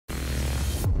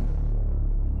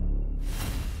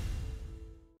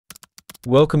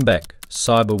Welcome back,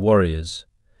 cyber warriors.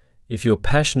 If you're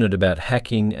passionate about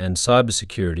hacking and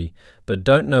cybersecurity, but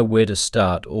don't know where to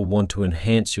start or want to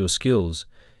enhance your skills,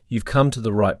 you've come to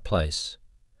the right place.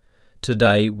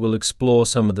 Today, we'll explore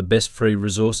some of the best free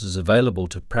resources available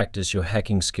to practice your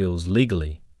hacking skills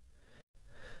legally.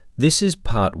 This is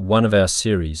part 1 of our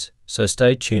series, so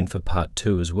stay tuned for part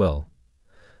 2 as well.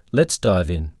 Let's dive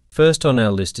in. First on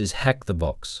our list is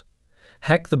𝗙𝗹𝗹𝘁.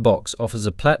 𝗙𝗹𝗹𝗁 offers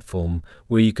a platform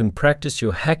where you can practice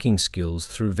your hacking skills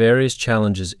through various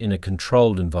challenges in a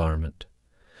controlled environment.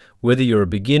 Whether you're a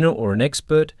beginner or an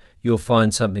expert, you'll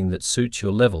find something that suits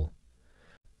your level.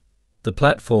 The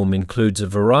platform includes a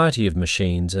variety of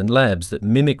machines and labs that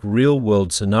mimic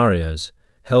real-world scenarios,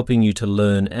 helping you to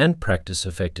learn and practice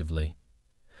effectively.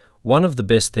 One of the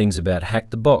best things about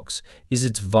𝗙𝗹𝗹𝗁 is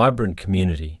its vibrant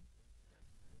community.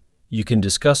 You can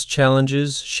discuss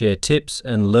challenges, share tips,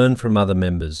 and learn from other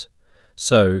members.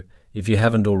 So, if you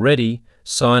haven't already,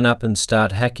 sign up and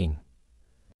start hacking.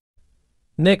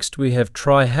 Next, we have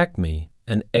𝗙𝗏𝗏𝗵,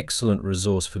 an excellent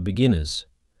resource for beginners.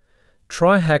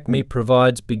 𝗙𝗏𝗏𝗵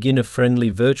provides beginner-friendly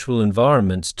virtual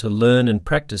environments to learn and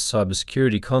practice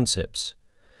cybersecurity concepts.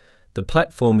 The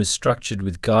platform is structured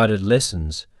with guided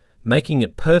lessons, making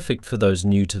it perfect for those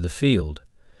new to the field.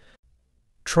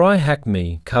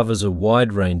 𝗙𝗏𝗏𝗵 covers a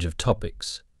wide range of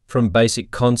topics, from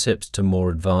basic concepts to more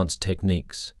advanced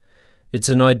techniques. It's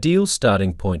an ideal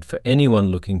starting point for anyone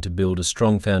looking to build a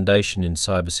strong foundation in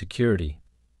cybersecurity.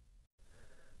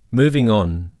 Moving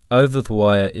on,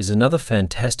 𝗙𝗹𝗹𝗁 is another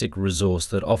fantastic resource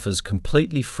that offers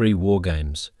completely free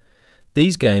wargames.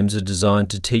 These games are designed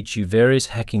to teach you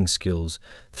various hacking skills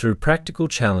through practical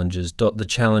challenges. The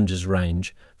challenges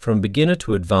range from beginner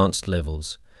to advanced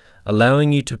levels,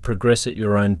 allowing you to progress at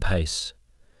your own pace.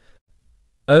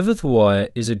 𝗙𝗹𝗹𝗁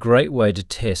is a great way to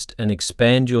test and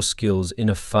expand your skills in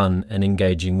a fun and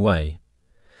engaging way.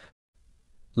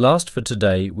 Last for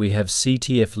today, we have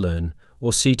𝗙TF-Learn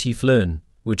or 𝗙TF-Learn,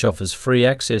 which offers free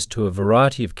access to a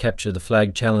variety of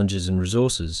𝗙𝗹𝗏𝗁 challenges and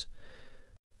resources.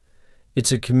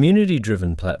 It's a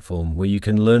community-driven platform where you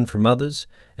can learn from others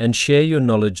and share your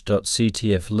knowledge.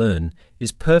 𝗙TF-Learn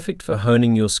is perfect for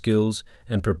honing your skills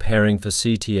and preparing for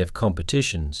CTF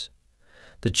competitions.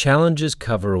 The challenges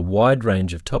cover a wide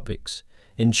range of topics,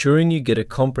 ensuring you get a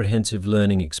comprehensive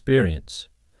learning experience.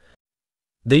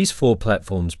 These 4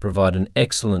 platforms provide an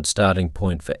excellent starting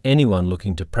point for anyone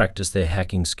looking to practice their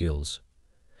hacking skills.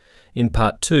 In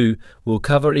part 2, we'll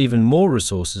cover even more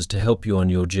resources to help you on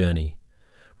your journey.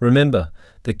 Remember,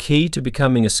 the key to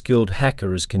becoming a skilled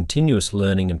hacker is continuous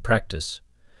learning and practice.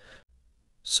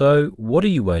 So, what are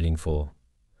you waiting for?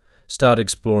 Start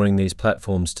exploring these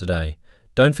platforms today.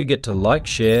 Don't forget to like,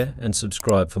 share, and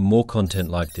subscribe for more content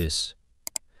like this.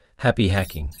 Happy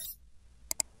hacking!